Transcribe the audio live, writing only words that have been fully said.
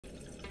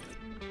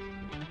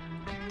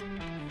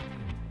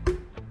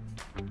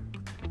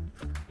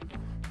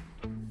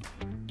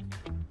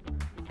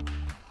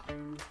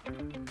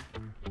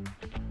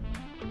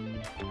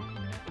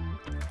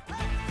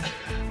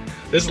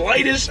This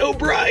light is so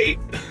bright.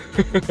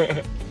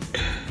 Alright,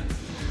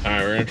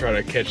 we're gonna try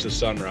to catch the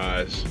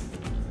sunrise.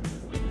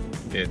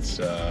 It's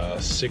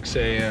 6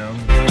 a.m.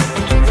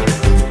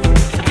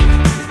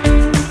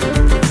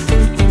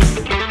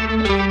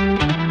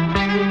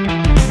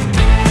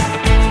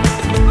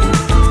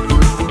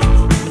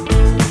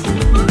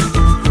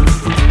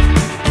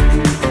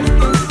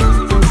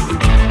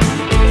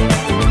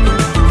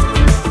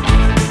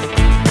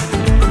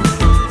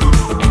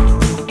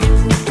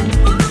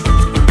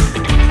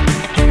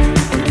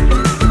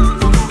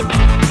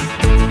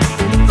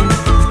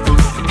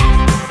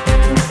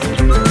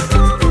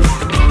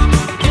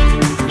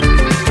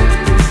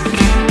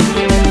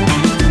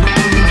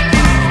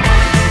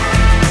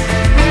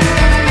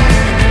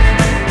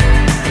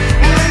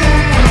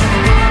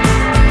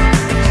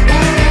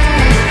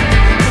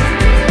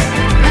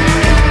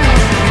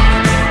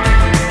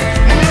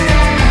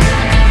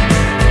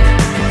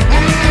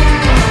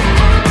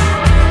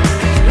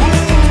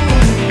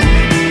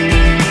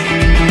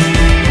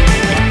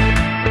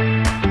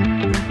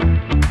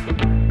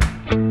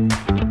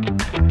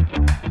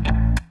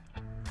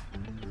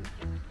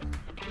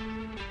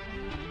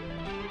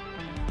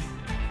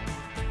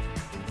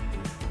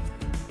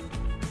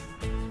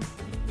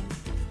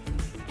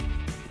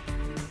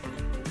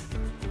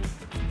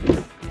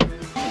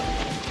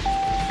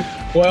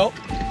 Well,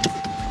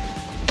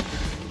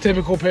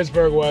 typical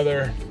Pittsburgh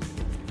weather.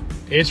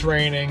 It's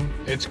raining,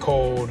 it's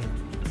cold.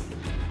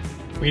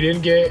 We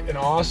didn't get an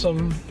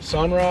awesome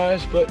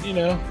sunrise, but you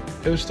know,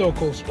 it was still a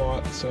cool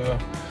spot. So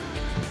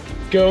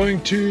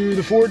going to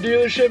the Ford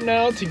dealership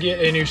now to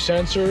get a new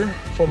sensor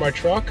for my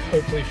truck,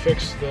 hopefully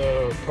fix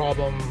the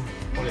problem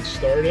when it's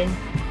starting,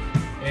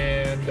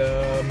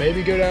 and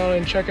maybe go down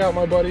and check out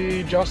my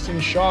buddy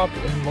Justin's shop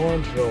in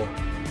Lawrenceville,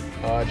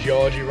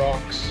 Geology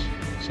Rocks.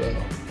 So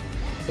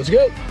let's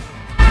go.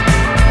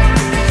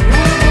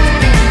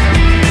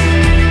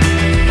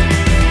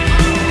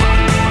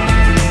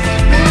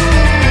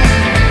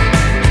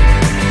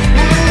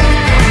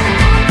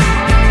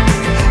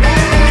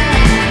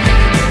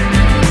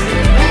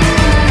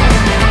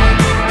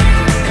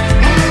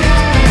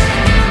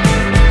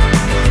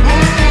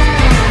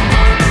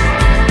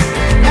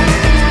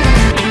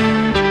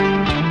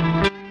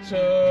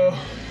 So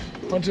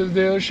went to the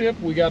dealership,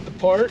 we got the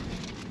part,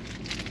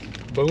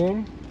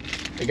 boom.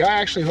 The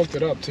guy actually hooked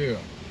it up too.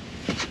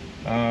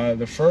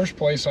 The first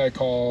place I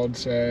called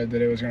said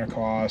that it was gonna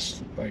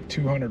cost like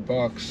 200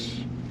 bucks.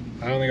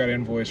 I only got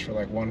invoiced for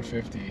like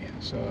 150,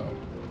 so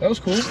that was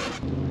cool.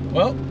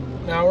 Well,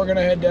 now we're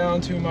gonna head down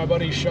to my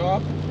buddy's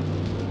shop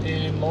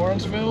in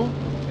Lawrenceville.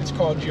 It's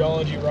called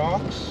Geology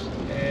Rocks,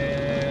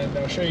 and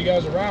I'll show you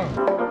guys around.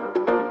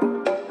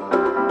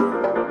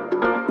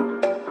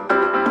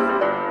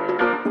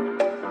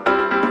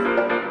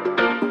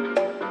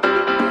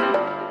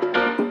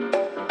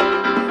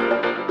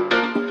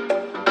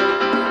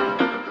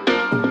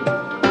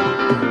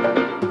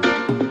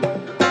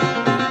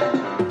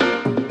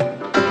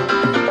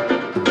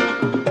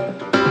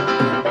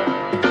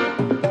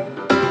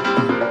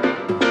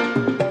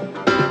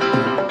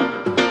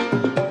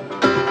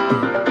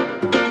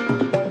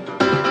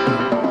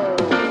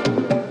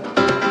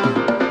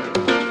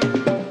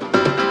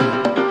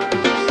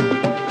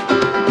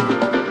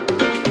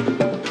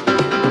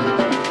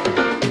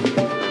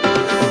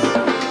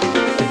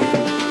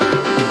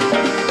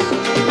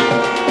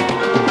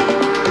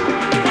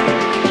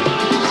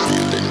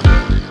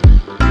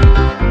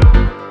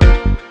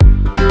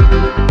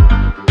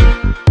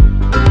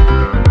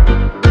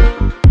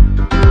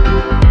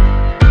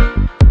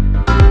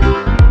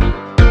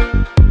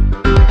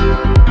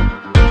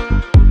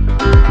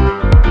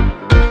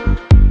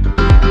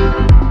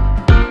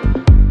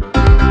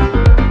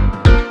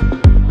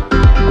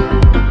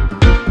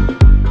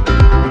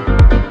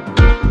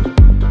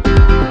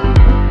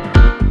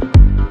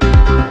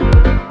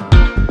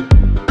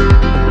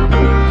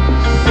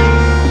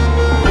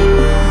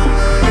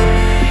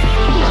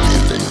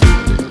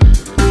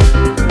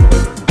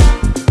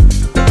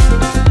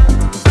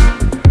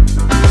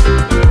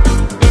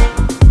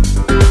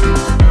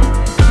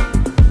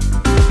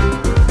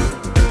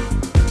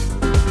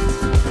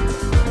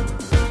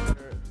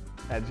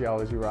 At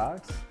Geology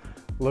Rocks,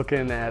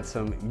 looking at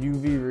some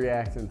UV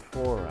reactant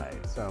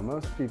fluorite. So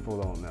most people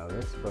don't know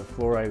this, but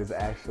fluorite is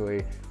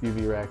actually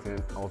UV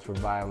reactant,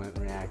 ultraviolet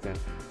reactant,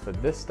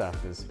 but this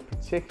stuff is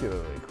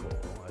particularly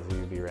cool as a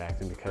UV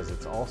reactant because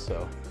it's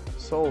also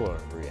solar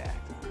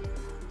reactant.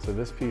 So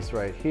this piece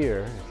right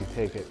here, if you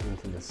take it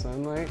into the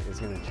sunlight,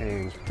 is going to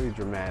change pretty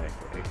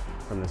dramatically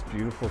from this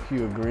beautiful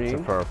hue of green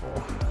to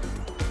purple.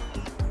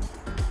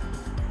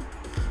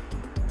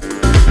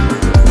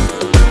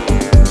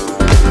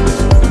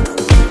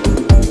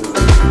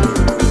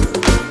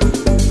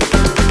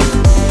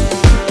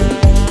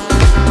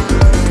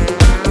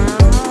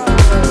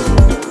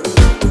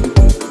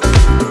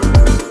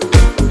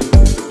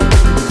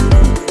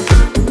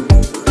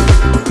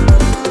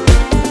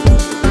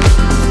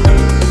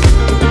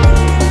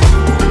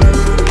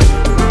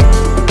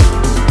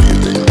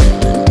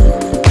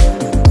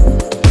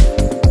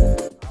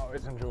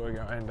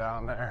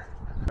 down there.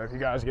 If you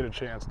guys get a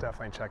chance,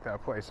 definitely check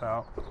that place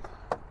out.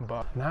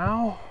 But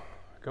now,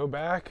 go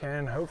back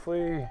and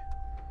hopefully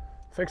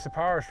fix the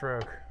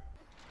Powerstroke.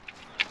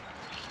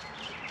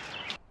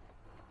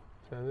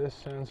 So this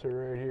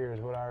sensor right here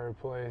is what I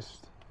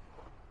replaced.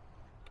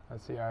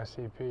 That's the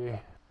ICP.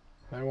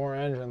 No more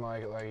engine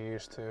like it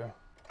used to.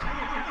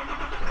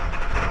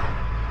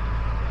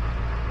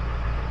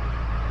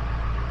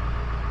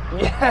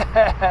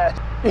 Yes!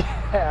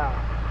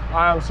 Yeah!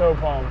 I am so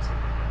pumped.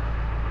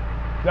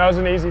 That was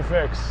an easy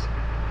fix.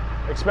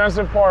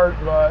 Expensive part,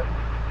 but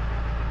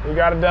we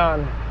got it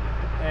done.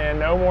 And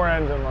no more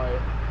engine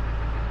light.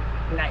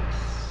 Nice.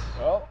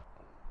 Well,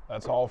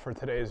 that's all for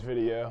today's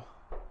video.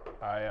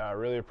 I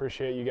really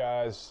appreciate you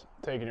guys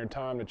taking your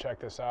time to check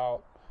this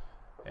out.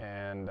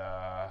 And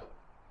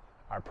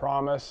I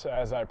promise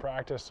as I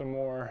practice some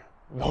more,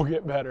 they'll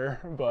get better,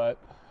 but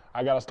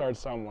I gotta start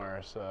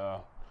somewhere.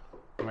 So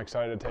I'm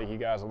excited to take you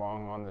guys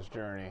along on this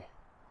journey.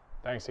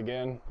 Thanks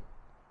again.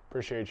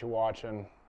 Appreciate you watching.